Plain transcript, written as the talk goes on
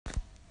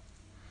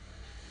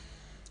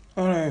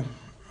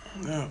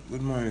Yeah,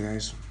 good morning,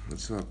 guys.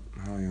 What's up?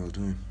 How are you all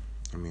doing?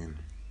 I mean,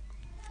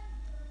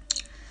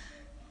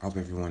 I hope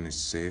everyone is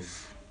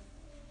safe.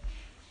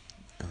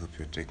 I hope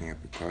you're taking the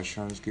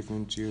precautions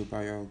given to you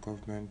by your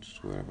government,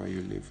 wherever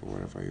you live or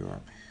wherever you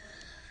are.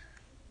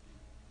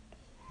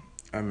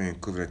 I mean,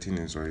 COVID-19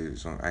 is already,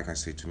 so I can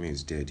say to me,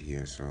 it's dead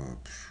here. So,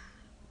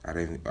 I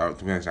don't,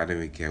 to be honest, I don't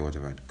really care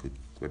whatever it could.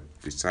 But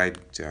beside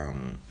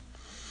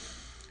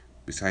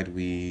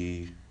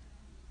we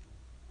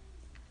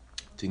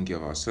thinking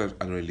of ourselves,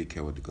 I don't really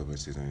care what the government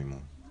says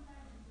anymore.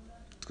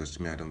 Because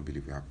to me, I don't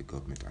believe we have a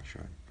government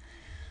actually.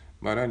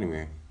 But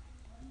anyway,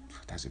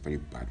 that's a very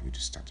bad way to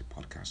start a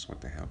podcast. What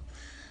the hell?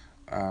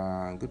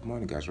 Good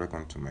morning, guys.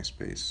 Welcome to my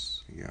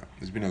space. Yeah,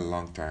 it's been a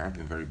long time. I've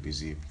been very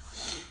busy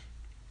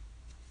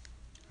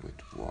with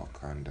work,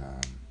 and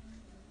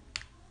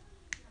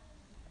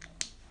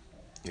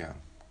yeah,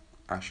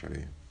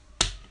 actually,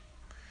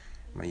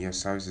 my year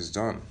service is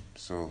done.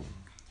 So,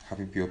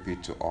 happy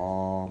POP to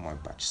all my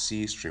batch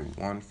C, stream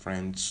one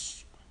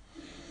friends,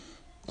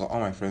 or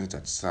all my friends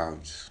that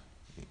served,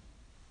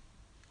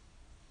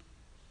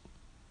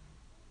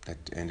 that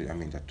ended. I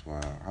mean, that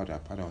were how do I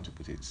want to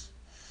put it?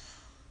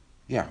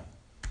 Yeah,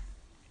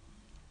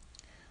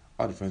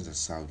 all the friends that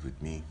served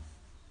with me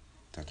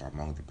that are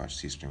among the batch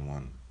C, stream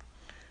one.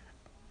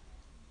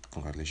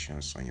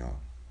 Congratulations on your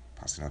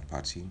passing out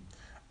party.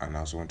 And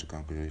I also want to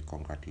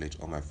congratulate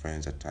all my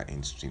friends that are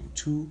in stream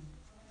 2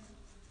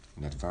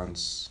 in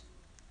advance.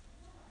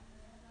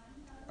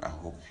 I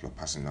hope your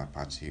passing out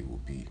party will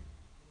be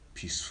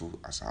peaceful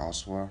as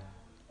ours were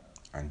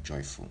and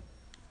joyful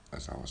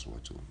as ours were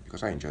too.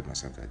 Because I enjoyed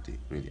myself that day.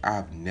 Really, I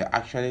have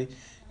actually,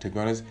 to be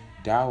honest,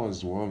 that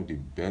was one of the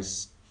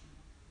best.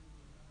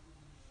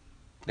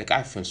 Like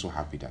I felt so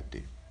happy that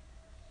day.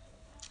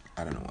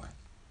 I don't know why.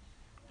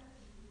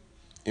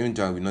 Even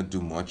though we not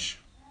do much,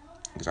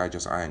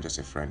 because I and just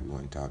a friend we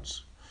went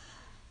out.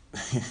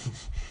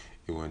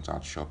 We went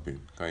out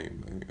shopping.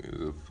 It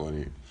was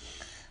funny.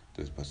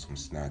 Just bought some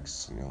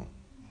snacks.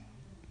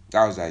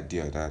 That was the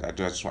idea. That I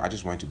just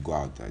wanted to go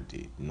out that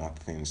day.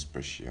 Nothing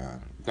special. I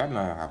don't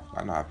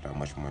have that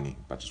much money,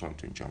 but I just wanted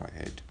to enjoy my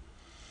head.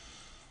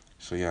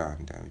 So yeah,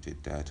 and then we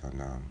did that,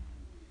 and I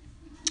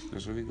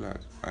was really glad.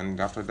 And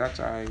after that,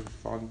 I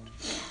found,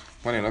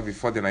 funny enough,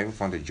 before then I even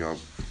found a job,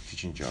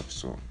 teaching job.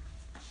 So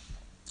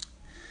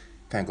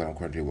thank God I'm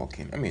currently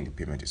working. I mean, the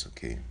payment is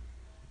okay.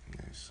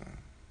 Yes,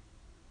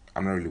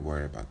 I'm not really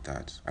worried about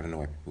that. I don't know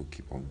why people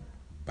keep on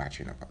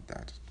batching about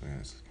that.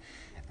 Yes.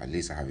 At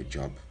least I have a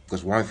job.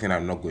 Because one thing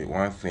I'm not going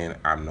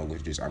to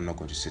do is I'm not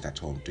going to sit at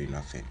home doing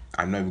nothing.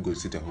 I'm not even going to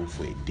sit at home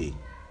for a day.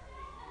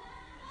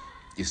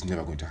 It's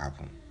never going to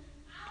happen.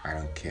 I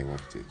don't care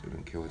what it is. I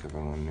don't care what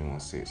anyone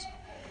says.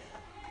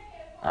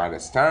 I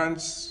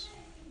understand.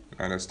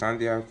 I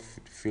understand their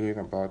feeling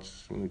about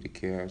the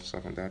care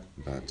stuff and that,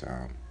 but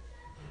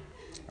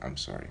I'm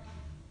sorry.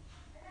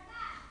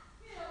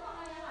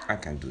 I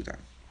can't do that.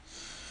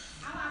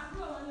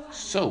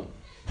 So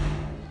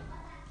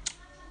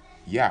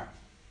yeah,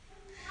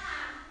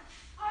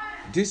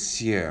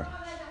 this year,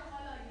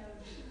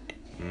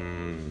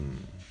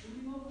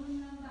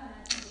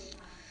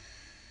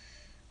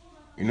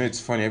 it's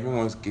funny.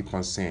 Everyone's keep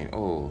on saying,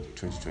 "Oh,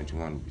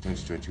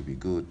 2020 will be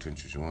good.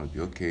 2021 will be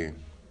okay."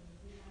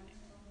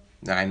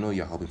 Now I know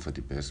you're hoping for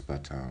the best,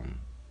 but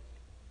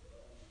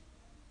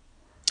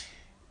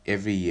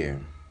every year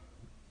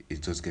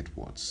it just gets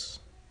worse.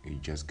 It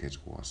just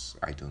gets worse.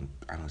 I don't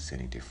see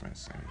any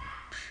difference. I mean,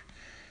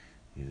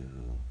 you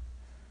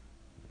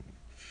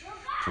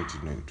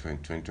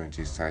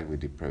 2020 started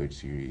with the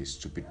priority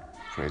stupid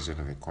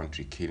president of a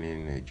country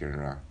killing a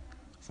general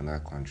of another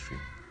country.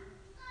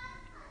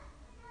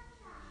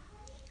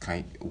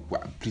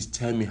 Please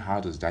tell me how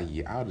does the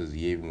year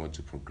even want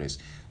to progress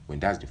when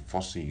that's the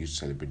first thing you use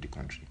to celebrate the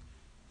country?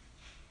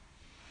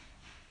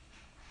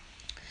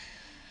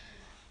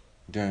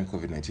 Then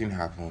COVID-19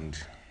 happened.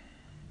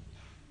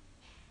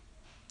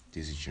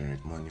 These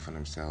generate money for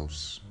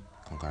themselves.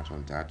 Congrats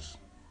on that.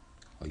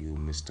 Or you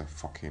Mr.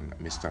 and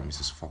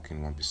Mrs.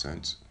 fucking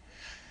 1%.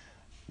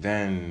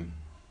 Then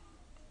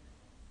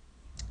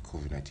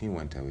COVID-19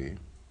 went away,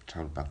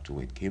 traveled back to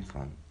where it came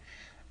from,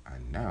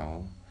 and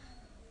now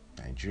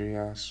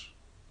Nigeria's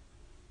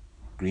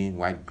green,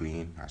 white,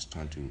 green has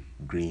turned to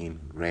green,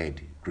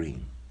 red,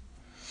 green.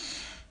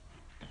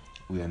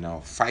 We are now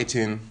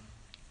fighting.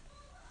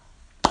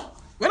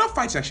 We're not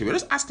fighting actually. We're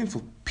just asking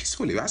for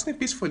peacefully. We're asking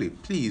peacefully,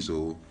 please,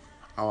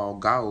 our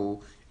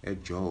girl,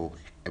 Joe,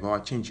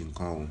 about changing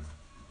call.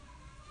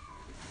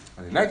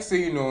 And the next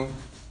thing you know,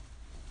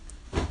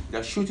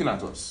 they're shooting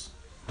at us.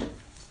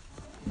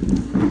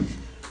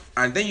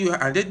 And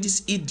then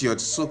these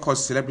idiots, so-called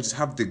celebrities,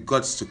 have the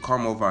guts to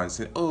come over and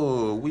say,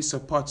 "Oh, we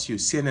support you."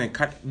 CNN,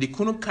 they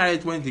couldn't carry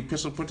it when the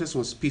protest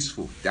was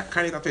peaceful. They're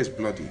carrying it after it's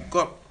bloody.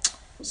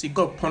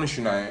 God punish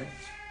you now.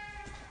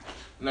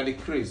 Now the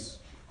craze.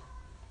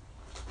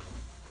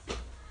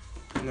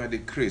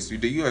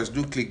 The US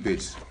do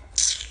clickbait.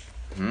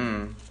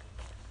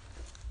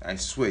 I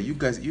swear, you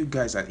guys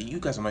are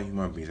not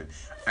human beings.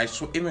 I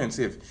swear, even if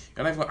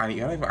you're not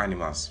even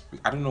animals.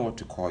 I don't know what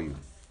to call you.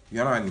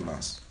 You're not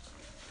animals.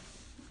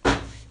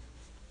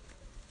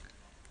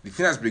 The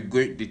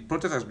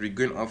protest has been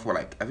going on for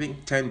like I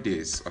think 10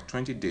 days or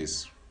 20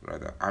 days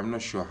rather. I'm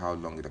not sure how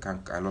long.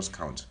 I lost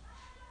count.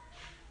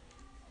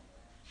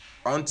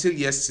 Until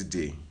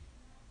yesterday,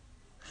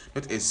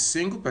 not a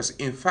single person.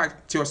 In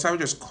fact, Tio Savage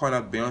just called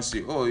out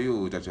Beyonce. Oh,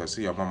 you that you're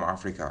saying your mama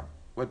Africa.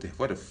 What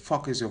the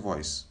fuck is your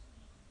voice?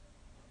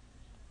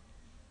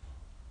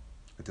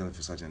 I tell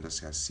the sergeant just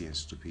say I see a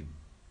stupid.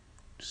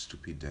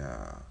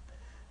 I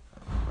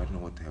don't know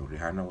what the hell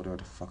Rihanna, whatever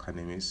the fuck her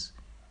name is.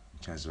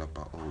 Chance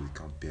rapper. Oh, you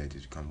can't bear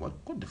this. You can't. What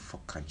the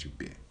fuck can't you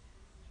bear?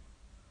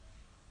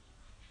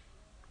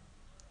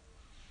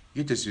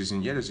 You're just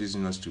using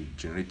us to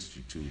generate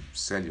to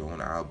sell your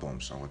own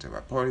albums or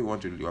whatever. Probably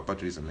you're about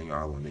to release a new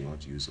album, then you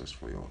want to use us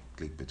for your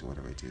clickbait or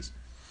whatever it is.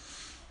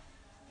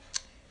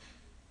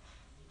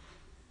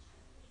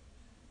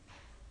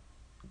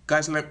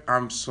 Guys,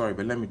 I'm sorry,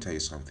 but let me tell you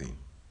something.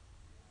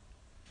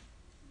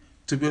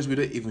 To be honest, we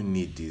don't even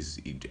need these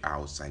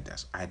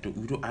outsiders. I don't.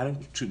 We don't. I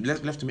don't.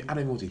 Left to me, I don't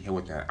even want to hear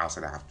what the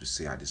outsider have to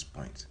say at this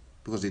point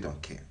because they don't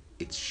care.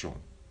 It's shown.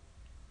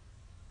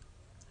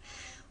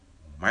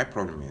 My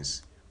problem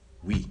is,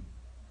 we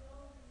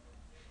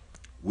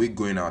we're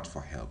going out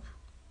for help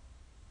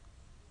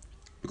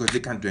because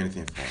they can't do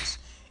anything for us.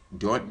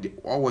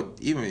 Or what?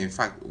 Even in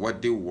fact,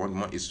 what they want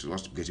more is to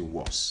us to getting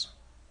worse.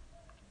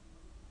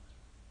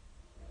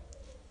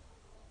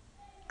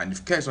 And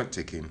if care is not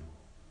taken,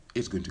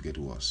 it's going to get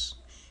worse.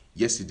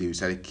 Yesterday we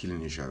started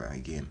killing each other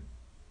again.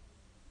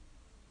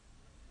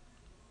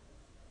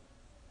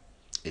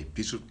 A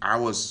peaceful. I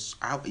was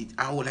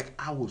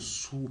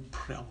so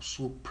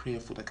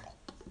prayerful. Like, oh,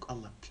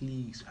 Allah,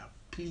 please,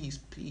 please,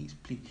 please,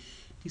 please.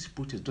 This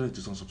protest don't do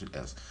something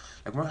else.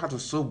 Like my heart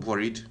was so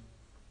worried.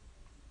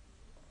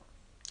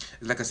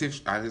 It's like as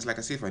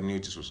if I knew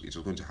it was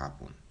going to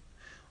happen.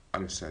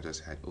 All of a sudden, I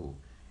just had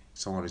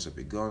someone raised up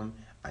a gun,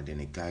 and then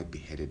a guy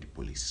beheaded the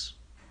police.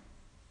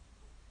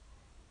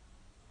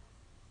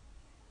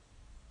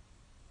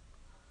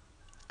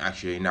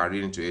 Actually, now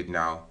reading to it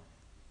now,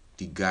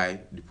 the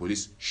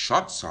police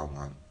shot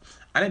someone,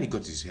 and then he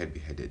got his head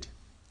beheaded.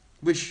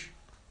 Which,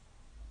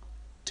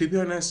 to be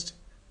honest,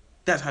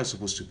 that's how it's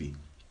supposed to be.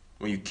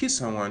 When you kill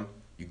someone,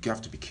 you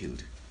have to be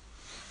killed.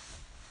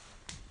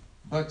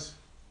 But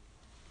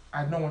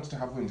I don't want it to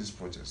happen in this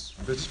protest.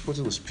 But this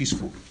protest was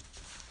peaceful.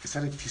 It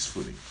started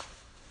peacefully.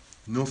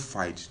 No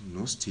fight,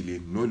 no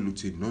stealing, no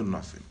looting, no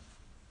nothing.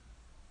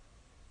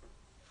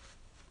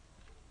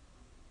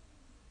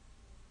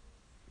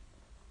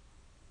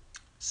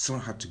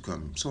 Someone had to go.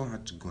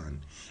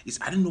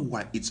 I don't know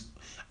why. It's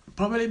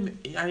probably,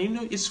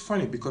 and it's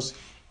funny because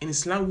in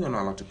Islam we are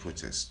not allowed to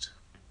protest.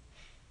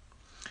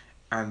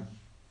 And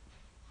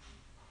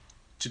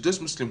to those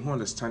Muslims who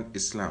understand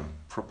Islam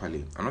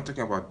properly, I'm not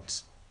talking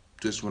about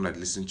those one that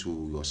listen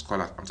to your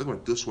scholars. I'm talking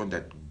about those one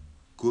that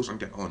goes on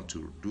their own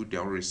to do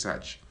their own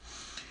research.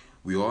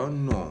 We all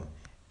know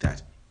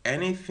that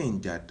anything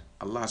that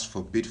Allah has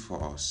forbid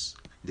for us,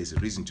 there's a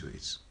reason to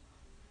it.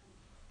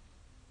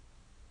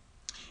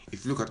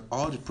 If you look at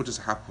all the protests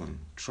that happen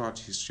throughout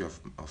the history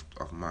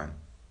of man,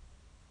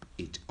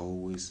 it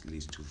always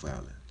leads to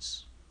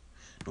violence.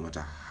 No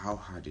matter how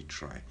hard they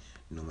try,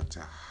 no matter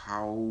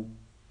how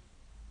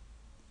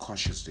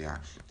cautious they are,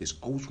 there's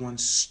always one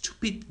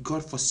stupid,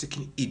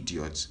 God-forsaken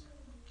idiot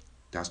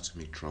that's to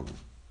make trouble.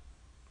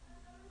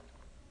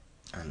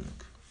 And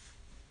look.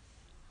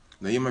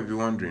 Now you might be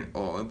wondering,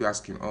 you'll be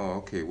asking,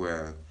 okay,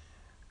 well,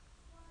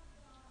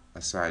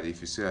 aside, if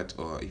you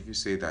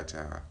say that,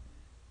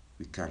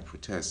 we can't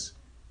protest,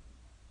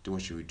 then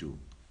what should we do?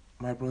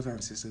 My brother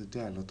and sisters,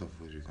 there are a lot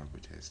of ways we can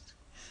protest.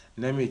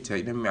 Let me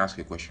ask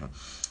you a question.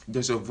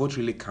 Does your vote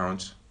really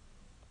count?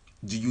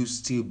 Do you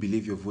still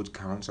believe your vote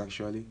counts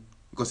actually?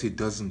 Because it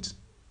doesn't.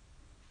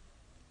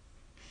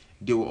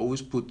 They will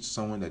always put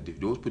they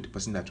always put the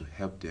person that will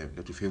help them,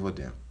 that will favor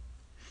them.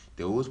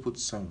 They always put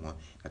someone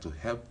that will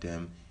help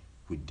them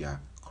with their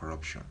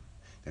corruption.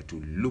 That will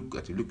look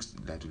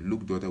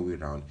the other way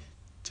around.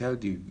 Tell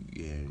the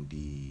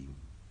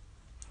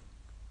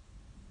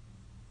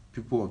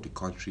people of the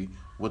country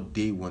what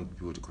they want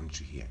people of the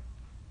country to hear.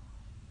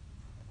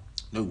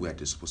 Not where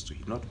they're supposed to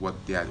hear, not what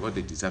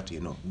they deserve to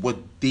hear, no.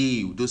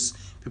 Those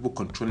people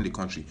controlling the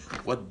country,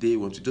 what they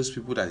want to, those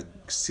people that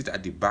sit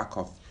at the back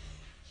of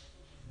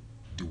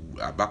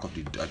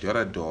the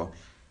other door,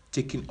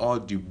 taking all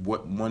the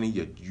money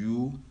that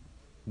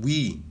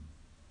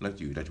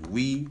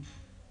we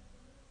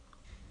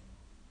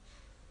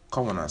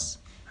commoners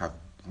have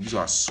used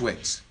our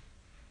sweat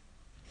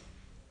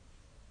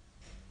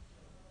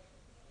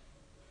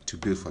to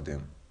build for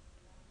them.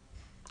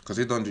 Because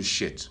they don't do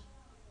shit.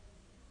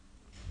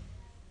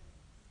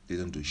 They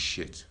don't do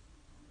shit.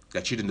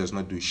 Their children does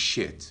not do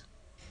shit.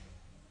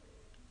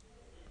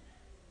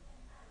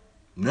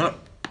 No,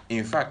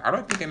 in fact, I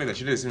don't think any of the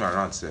children is even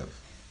around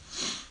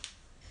self.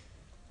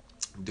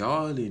 They're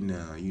all in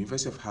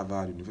University of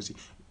Harvard, University.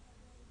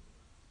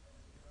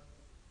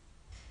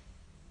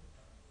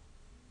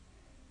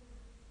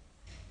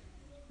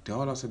 They're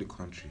all outside the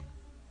country.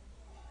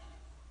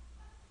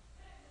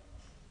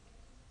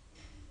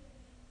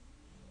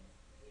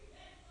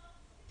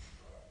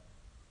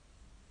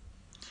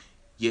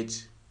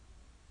 Yet,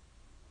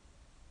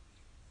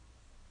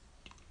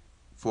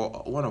 for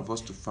one of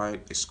us to find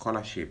a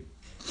scholarship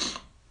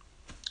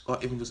or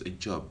even just a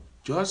job,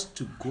 just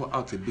to go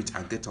out a bit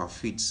and get our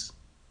feet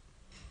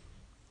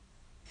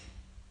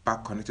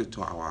back connected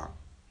to our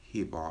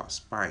hip or our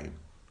spine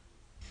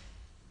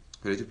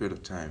for a little period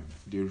of time,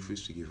 they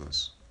refuse to give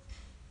us.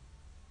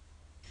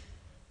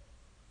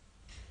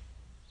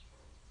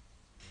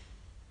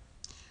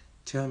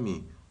 Tell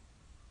me,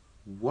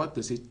 what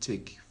does it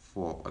take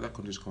for other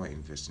countries to come and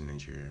invest in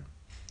Nigeria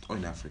or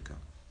in Africa?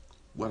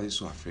 What are they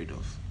so afraid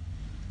of?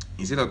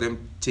 Instead of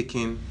them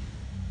taking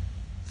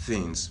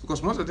things,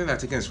 because most of the things they're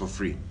taking is for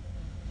free.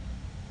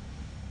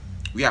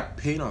 We are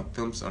paying on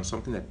films on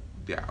something that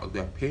they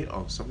are paying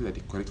on something that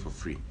they collect for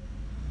free.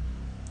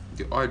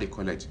 The oil they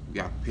collect, we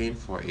are paying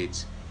for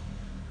it,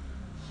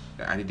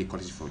 and they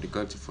collect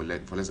it for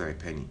less than a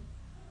penny.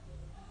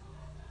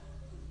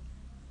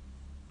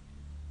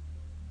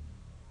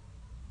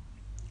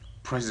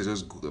 Prices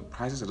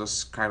are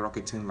just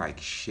skyrocketing like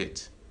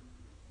shit.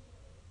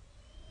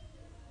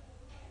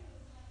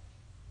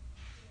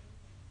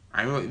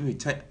 I remember even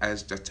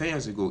just 10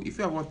 years ago, if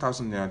you have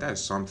 1,000 naira, that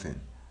is something.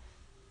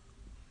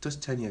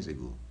 Just 10 years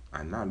ago,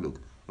 and now look,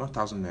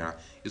 1,000 naira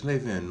is not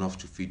even enough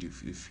to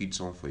feed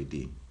someone for a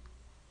day,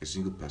 a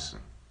single person.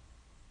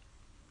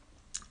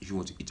 If you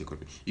want to eat a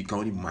country, you can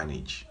only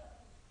manage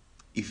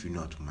if you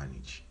know how to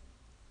manage.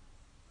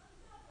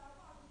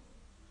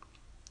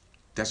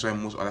 That's why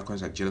most other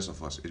countries are jealous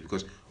of us. It's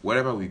because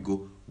wherever we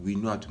go, we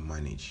know how to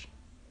manage.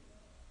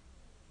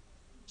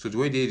 So the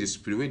way they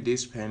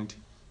spend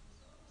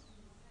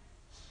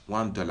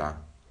 $1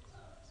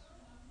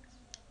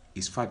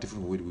 is far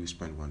different from the way we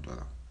spend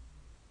 $1.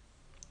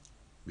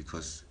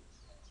 Because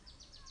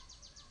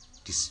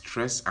the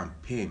stress and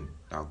pain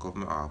that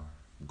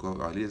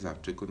our leaders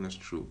have taken us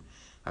through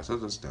has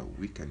taught us that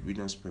we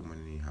don't spend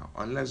money anyhow,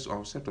 unless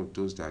on set of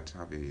those that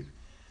have a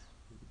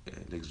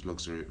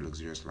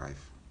luxurious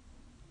life.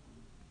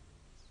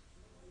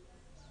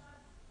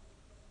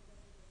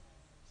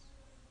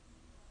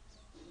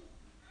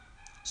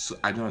 So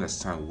I don't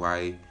understand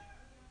why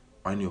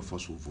any of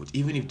us will vote,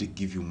 even if they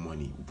give you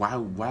money. Why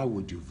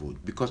would you vote?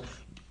 Because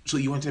so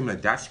you want to tell me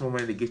that small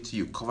money they give to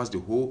you covers the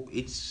whole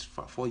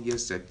 4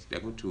 years that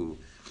they're going to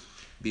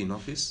be in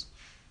office,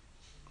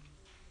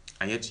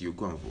 and yet you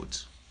go and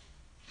vote.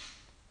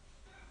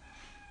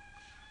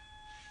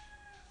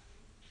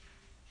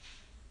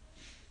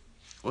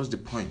 What's the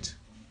point?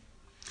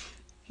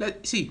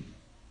 Let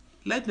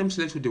them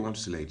select who they want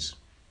to select.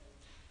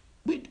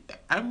 We,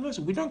 I'm not.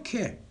 We don't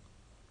care.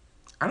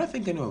 I don't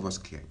think any of us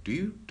care. Do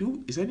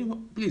you? Is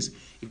anyone? Please,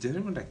 if there's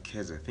anyone that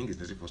cares, I think it's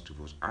necessary for us to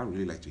vote. I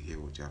really like to hear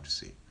what you have to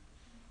say,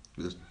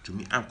 because to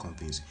me, I'm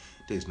convinced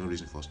there is no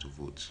reason for us to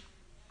vote.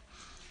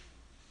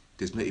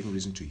 There's no even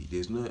reason to.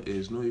 There's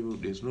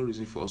no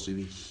reason for us to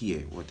even hear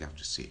what they have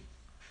to say.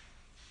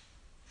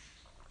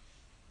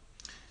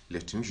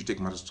 Let me should take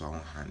matters to our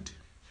own hand.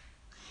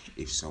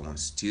 If someone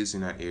steals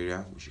in that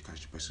area, we should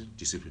catch the person,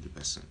 discipline the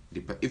person.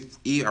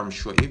 I'm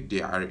sure if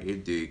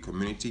the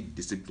community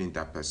disciplined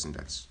that person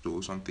that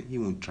stole something, he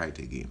won't try it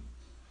again.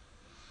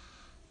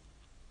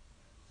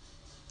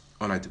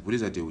 Unlike the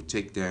police, that they will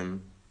take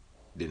them,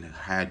 then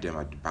hire them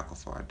at the back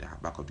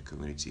of the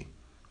community,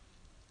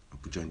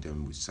 and join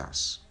them with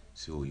SARS.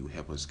 So you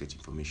help us get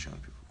information,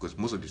 because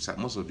most of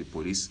the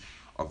police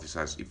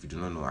officers, if you do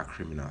not know, are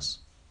criminals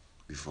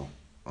before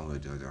one way or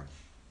the other.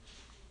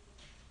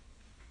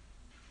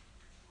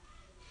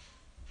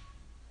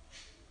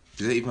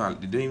 They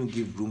don't even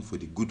give room for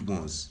the good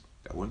ones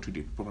that went through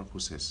the proper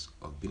process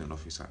of being an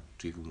officer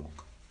to even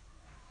work.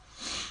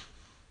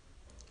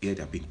 Either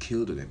they're being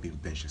killed or they're being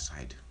benched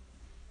aside.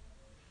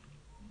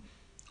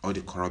 Or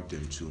they corrupt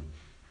them too.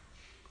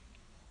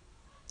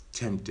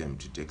 Tempt them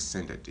to the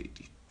extent that they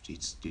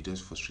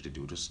just frustrated, they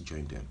will just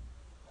join them.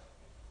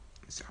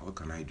 And say, what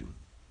can I do?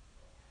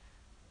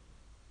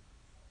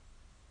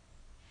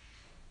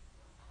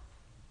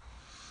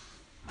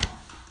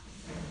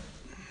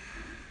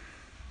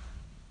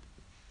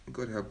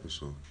 God help us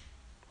all.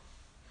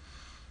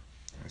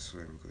 I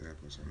swear, God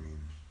help us.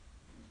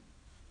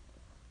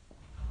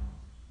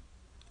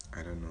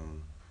 I don't know.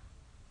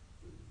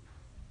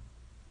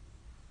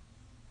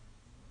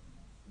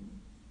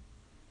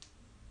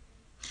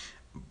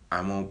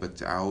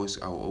 But I will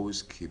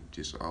always keep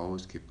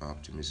my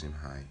optimism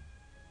high.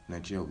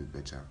 Nigeria will be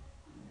better.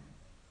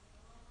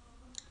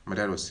 My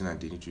dad was saying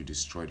that they need to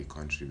destroy the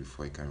country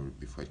before it can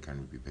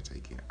be better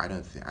again. I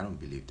don't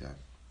believe that.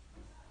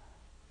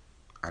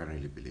 I don't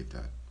really believe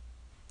that,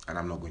 and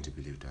I'm not going to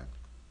believe that.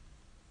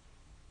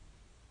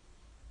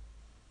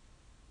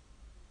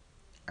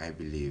 I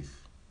believe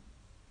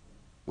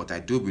what I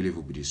do believe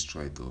will be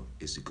destroyed though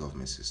is the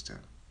government system.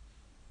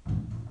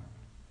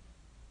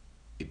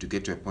 It will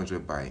get to a point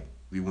whereby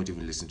we won't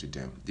even listen to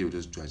them. They will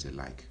just do as they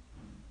like,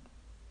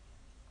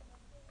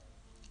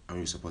 and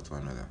we support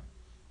one another.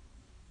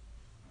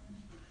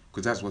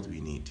 because that's what we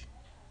need.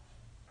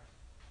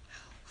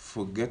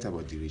 Forget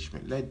about the rich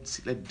men. Let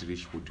the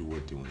rich people do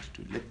what they want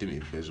to do. Let them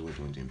embezzle what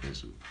they want to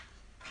embezzle.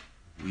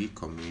 We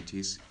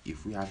communities,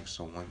 if we have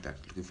someone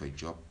that's looking for a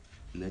job,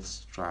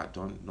 let's try.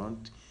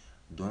 Don't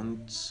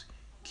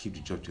keep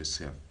the job to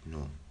yourself.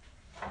 No,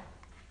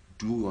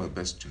 do our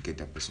best to get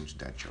that person to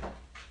that job.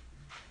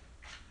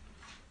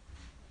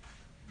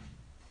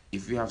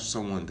 If you have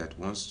someone that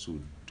wants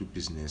to do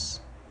business,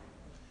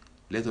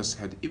 let us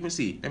have. Even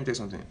see, let me tell you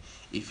something.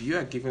 If you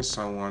are giving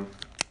someone,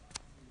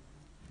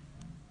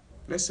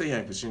 let's say you're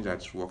in a position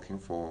that's working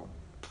for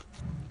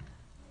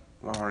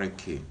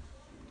 100k,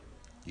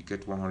 you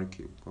get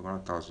 100k,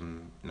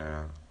 100,000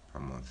 naira per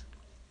month,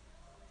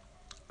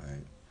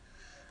 right?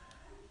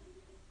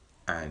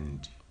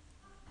 And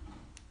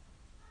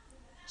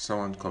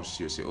someone comes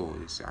to you and say, "Oh,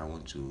 I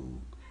want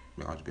to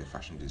be a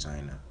fashion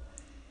designer."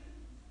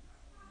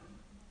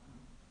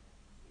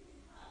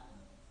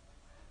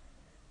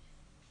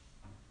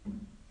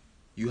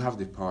 You have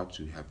the power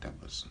to help that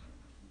person.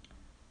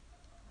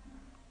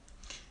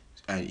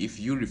 And if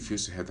you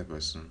refuse to help that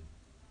person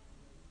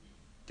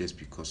just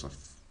because of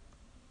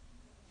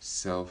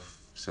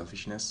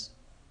selfishness,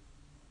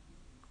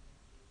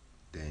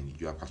 then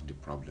you are part of the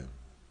problem.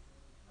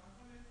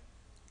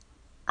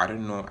 I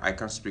don't know. I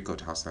can't speak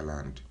out Hausa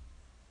land.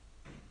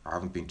 I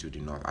haven't been to the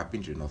north. I've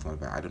been to the north one,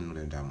 but I don't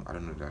know them. I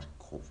don't know that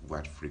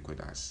word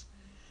frequent as.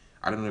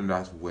 I don't know them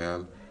that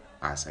well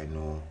as I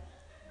know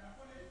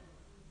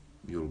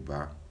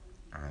Yoruba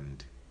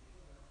and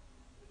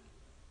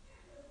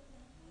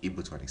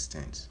Igbo to an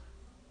extent.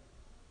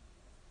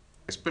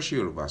 Especially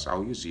Yorubas.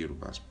 I'll use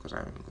Yorubas because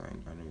I know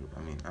Yoruba.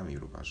 I mean, I'm a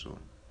Yoruba, so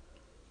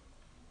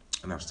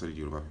and I've studied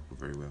Yoruba people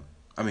very well.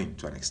 I mean,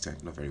 to an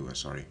extent, not very well.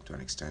 Sorry, to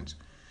an extent.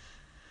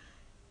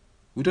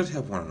 We don't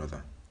help one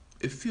another.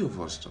 A few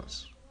of us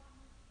does.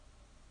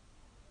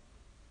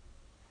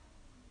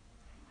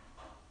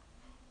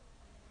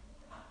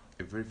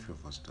 A very few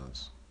of us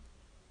does,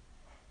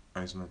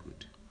 and it's not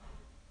good.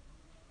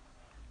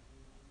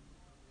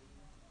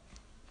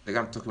 Like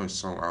I'm talking with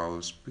some, I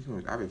was speaking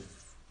with, I have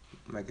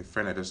like a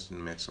friend I just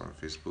met on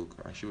Facebook,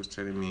 and she was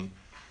telling me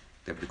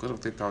that because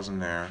of 3,000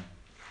 naira,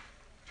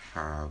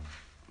 her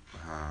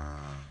her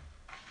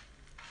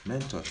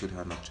mentor told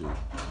her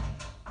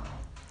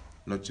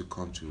not to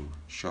come to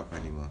shop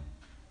anymore.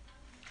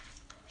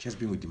 She has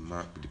been with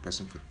the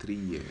person for 3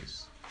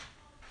 years,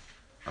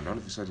 and all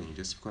of a sudden, you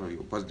just because of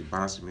your the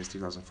balance remains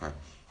 3,005,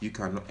 you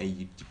cannot. And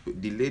you,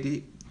 the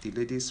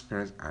lady's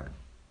parents are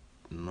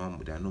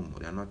normal. They are no more.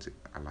 They are not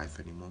alive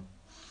anymore.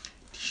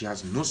 She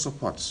has no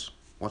support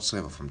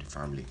whatsoever from the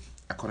family,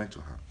 according to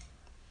her.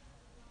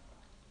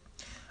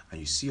 And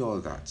you see all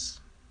that,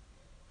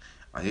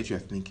 and yet you are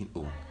thinking,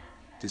 oh,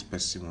 this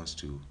person wants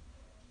to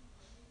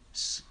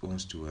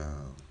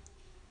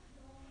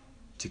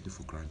take me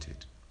for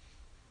granted.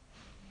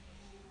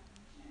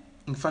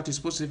 In fact, you're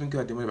supposed to even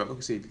get the money back.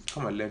 Okay, say,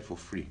 come and learn for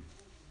free.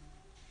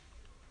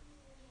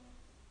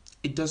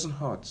 It doesn't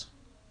hurt.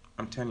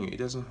 I'm telling you, it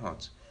doesn't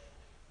hurt.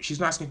 She's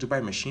not asking to buy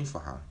a machine for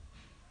her.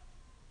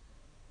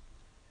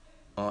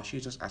 Or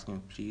she's just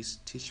asking, please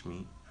teach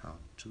me how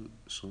to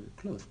sew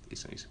clothes.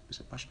 It's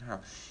a passion I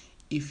have.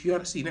 If you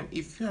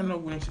are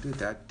not willing to do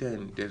that,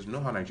 then there's no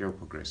how Nigeria will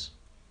progress.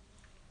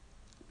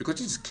 Because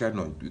this is clear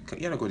now,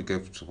 you're not going to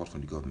get support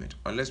from the government.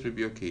 Unless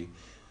maybe, okay,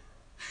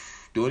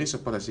 the only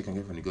support that you can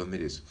get from the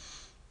government is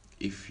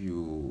if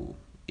you're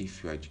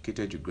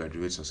educated, you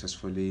graduate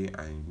successfully,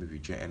 and maybe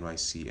join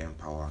NYC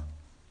Empower.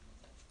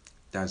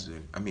 That's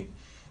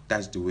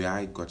the way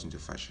I got into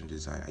fashion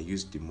design. I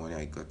used the money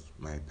I got,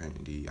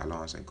 the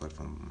allowance I got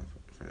from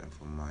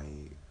my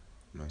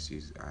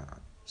NYC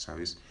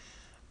service,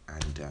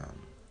 and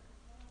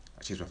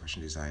I changed my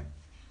fashion design.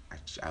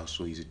 I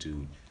also use it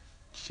to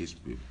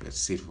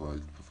save for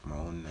my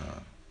own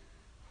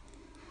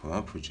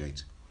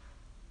project.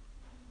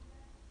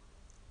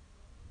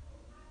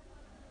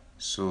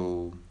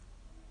 So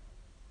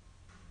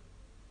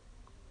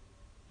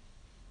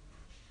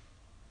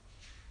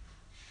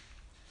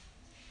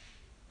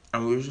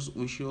and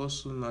we should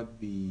also not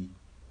be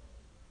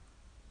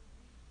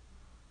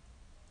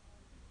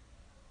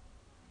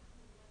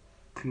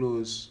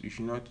close. You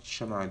should not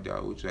shun our idea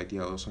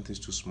or something's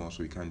too small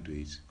so we can't do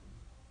it.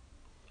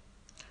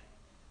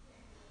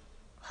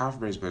 Half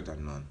bread is better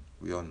than none.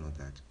 We all know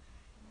that.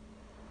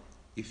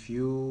 If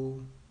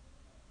you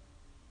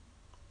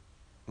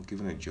are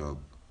given a job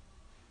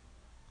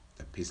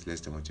that pays less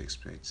than what you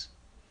expect,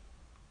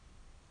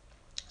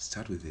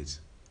 start with it.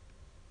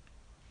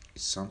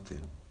 It's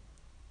something.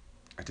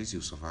 At least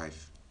you'll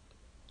survive.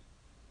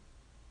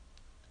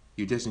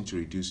 You just need to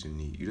reduce your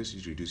need. You just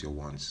need to reduce your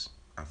wants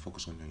and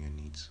focus on your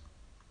needs,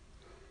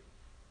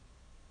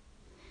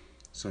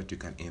 so that you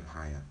can aim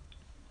higher.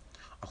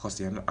 Of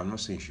course, I'm not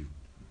saying you should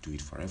do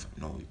it forever.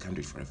 No, you can't do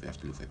it forever. You have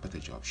to look for a better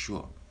job,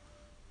 sure.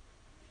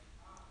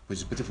 But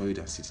it's better for you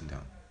than sitting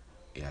down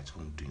at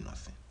home doing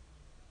nothing.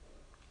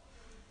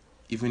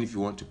 Even if you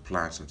want to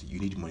plan something, you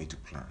need money to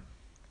plan.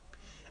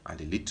 And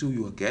the little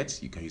you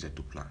get, you can use it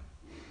to plan.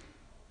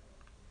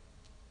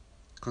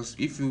 Because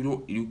if you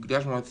don't,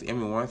 that's one thing. I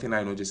mean, one thing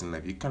I noticed in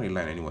life, you can't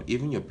rely on anyone,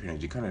 even your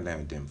parents. You can't rely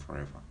on them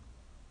forever.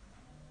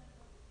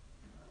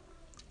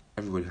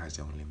 Everybody has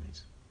their own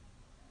limits.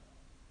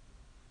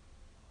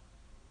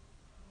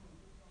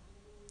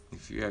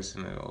 If you are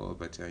saying, "Oh,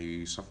 but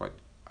you suffered,"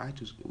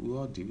 we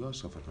all did. We all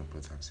suffered, my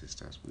brothers and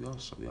sisters. We are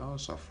all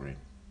suffering.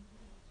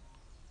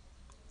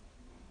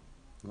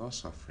 We are all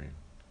suffering.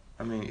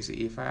 I mean, you see,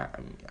 if I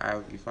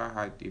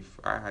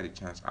had a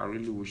chance, I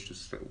really wish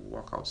to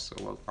walk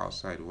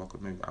outside,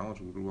 walk. Maybe I want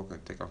to really walk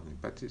and take off me.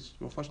 But it's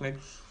unfortunate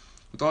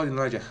with all the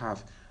knowledge I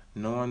have,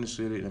 no one is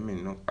really. I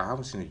mean, no, I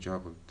haven't seen a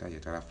job of that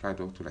yet. I've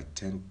applied up to like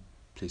 10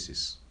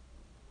 places,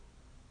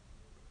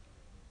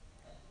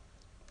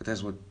 but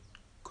that's what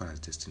God has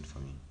destined for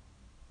me,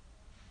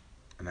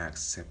 and I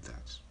accept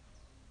that.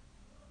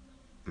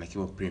 And I keep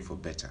on praying for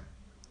better.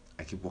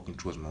 I keep working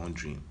towards my own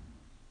dream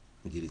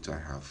with the little I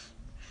have.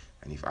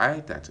 And if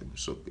I'm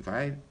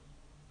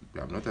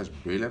not as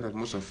brilliant as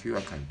most of you,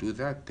 I can do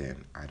that,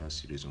 then I don't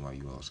see the reason why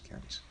you else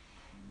can't.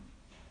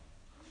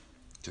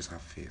 Just have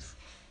faith.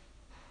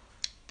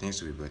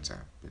 Things will be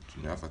better. But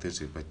for things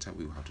to be better,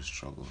 we will have to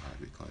struggle hard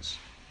because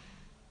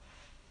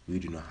we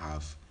do not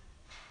have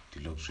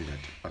the luxury that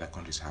other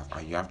countries have.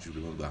 And you have to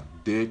remember,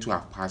 they too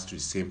have passed through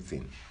the same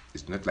thing.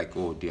 It's not like,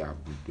 oh, um,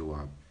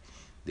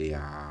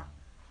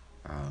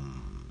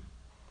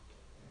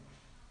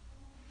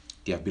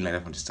 they have been like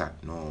that from the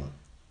start. No.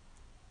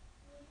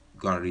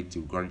 Go and read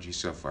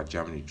yourself at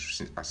Germany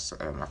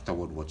after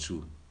World War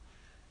II,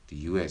 the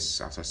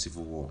US after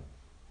Civil War.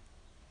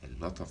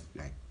 A lot of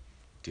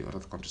the other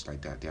countries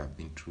like that, they have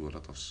been through a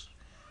lot of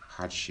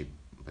hardship.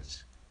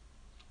 But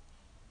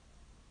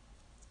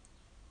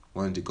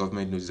when the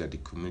government knows that the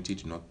community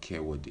do not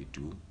care what they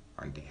do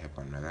and they help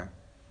one another,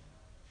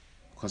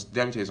 because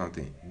let me tell you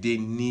something, they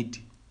need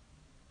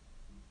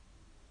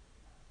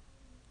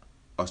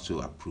us to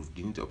approve.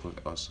 They need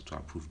us to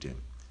approve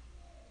them.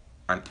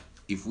 And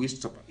if we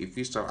stop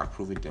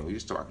approving them, if we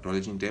stop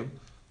acknowledging them,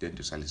 then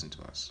they start listening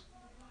to us.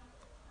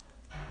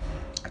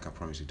 I can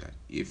promise you that.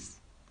 If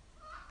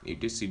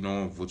they see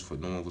no one votes for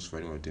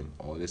any of them,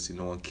 or they see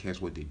no one cares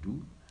what they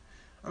do,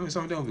 I mean,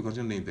 some of them will be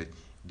continuing, but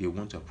they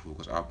want to approve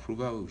because our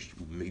approval will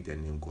make their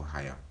name go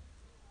higher.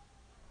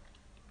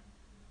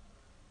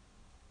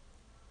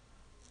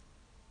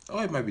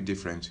 Or it might be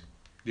different.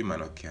 They might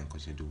not care and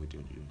continue to do what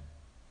they're doing.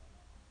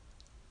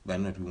 But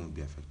not we won't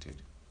be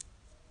affected.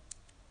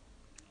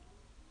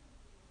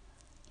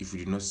 If we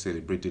did not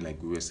celebrate them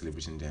like we were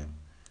celebrating them,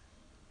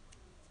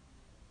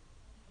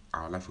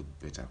 our life would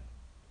be better.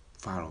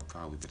 Far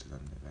better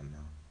than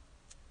now.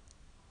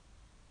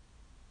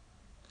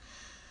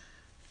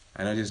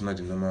 I know this is not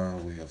the normal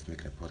way of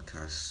making a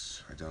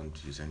podcast. I don't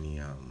use any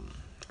I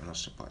don't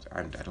support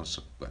any.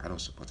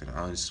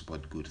 I only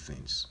support good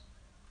things.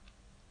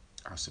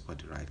 I support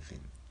the right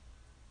thing.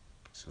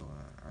 So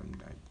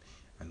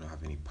I don't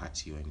have any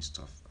party or any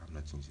stuff. I'm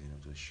not into any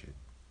of those shit.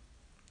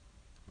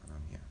 But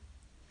I'm here.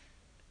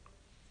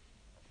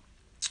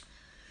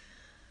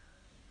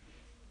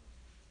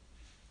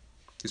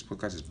 This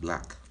podcast is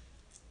black.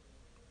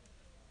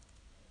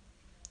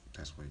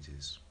 That's what it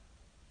is.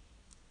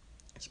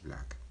 It's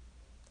black.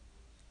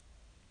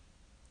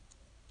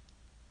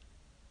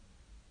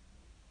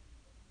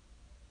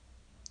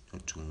 No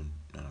tune,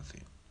 no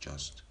nothing.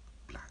 Just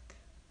black.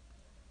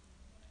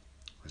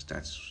 Because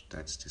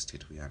that's the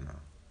state we are now.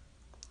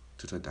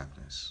 Total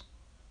darkness.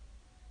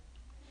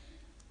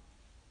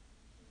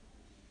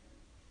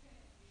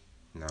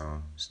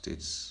 Now,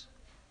 states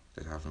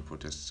that have been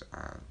protests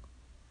are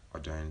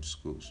ordering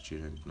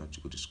children not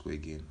to go to school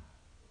again.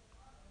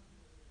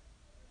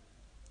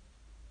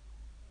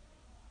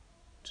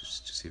 To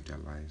save their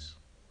lives.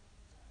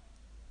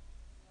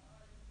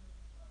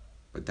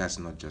 But that's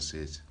not just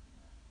it.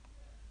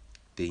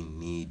 They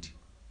need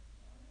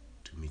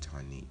to meet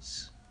our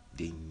needs.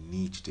 They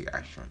need to take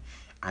action.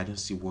 I don't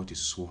see what is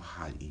so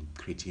hard in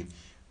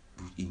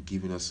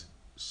giving us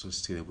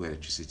sustainable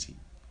electricity,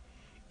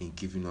 in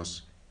giving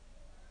us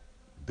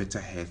better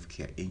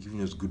healthcare, in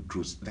giving us good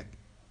roads. Like,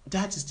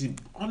 that is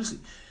honestly,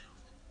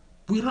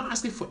 we're not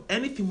asking for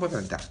anything more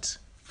than that.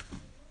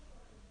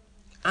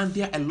 And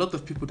there are a lot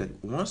of people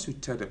that once you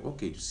tell them,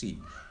 okay, see,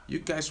 you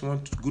guys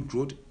want good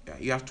road,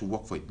 you have to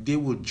work for it, they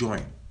will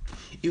join.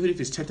 Even if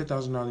it's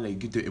 10,000 dollars, you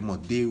give them a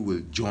month, they will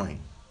join.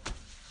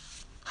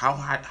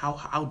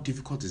 How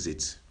difficult is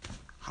it?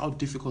 How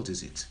difficult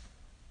is it?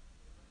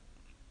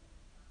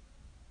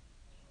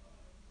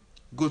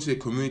 Go to the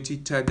community,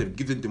 tell them,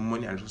 give them the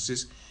money and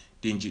resources.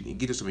 Give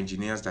them some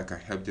engineers that can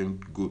help them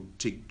go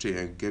get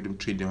them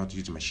train them how to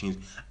use the machines,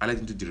 and let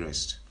them do the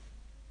rest.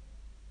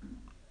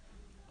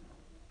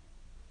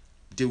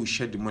 They will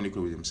share the money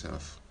with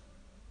themselves.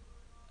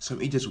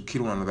 Some idiots will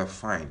kill one another.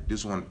 Fine,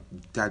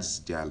 that's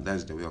their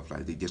way of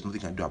life. There's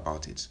nothing you can do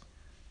about it.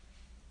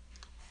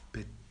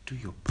 But do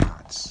your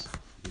parts.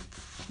 For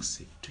fuck's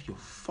sake, do your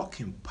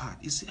fucking part.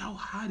 How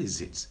hard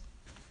is it?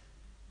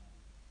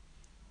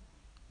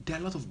 There are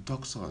a lot of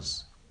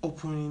doctors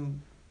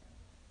opening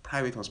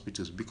private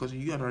hospitals because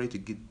you are not ready to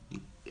get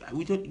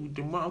We don't, with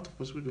the amount of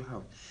hospitals we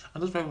have,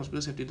 and those private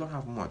hospitals, they don't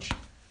have much.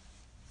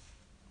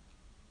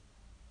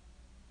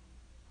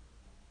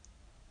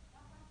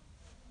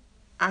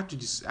 Add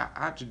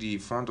to the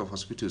front of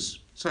hospitals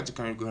so that you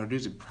can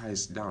reduce the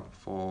price down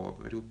for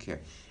medical care.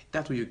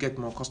 That way you get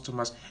more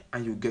customers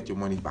and you get your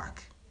money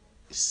back.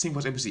 Simple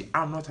as ABC.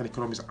 I'm not an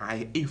economist.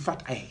 In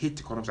fact, I hate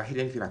economics. I hate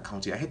anything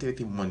accounting. I hate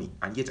anything money,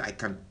 and yet I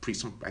can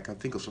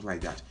think of something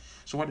like that.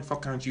 So what the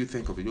fuck can't you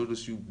think of it? All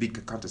those you big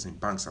accountants in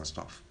banks and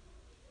stuff.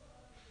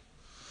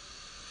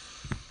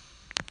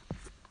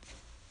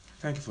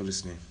 Thank you for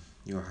listening.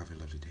 You all have a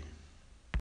lovely day.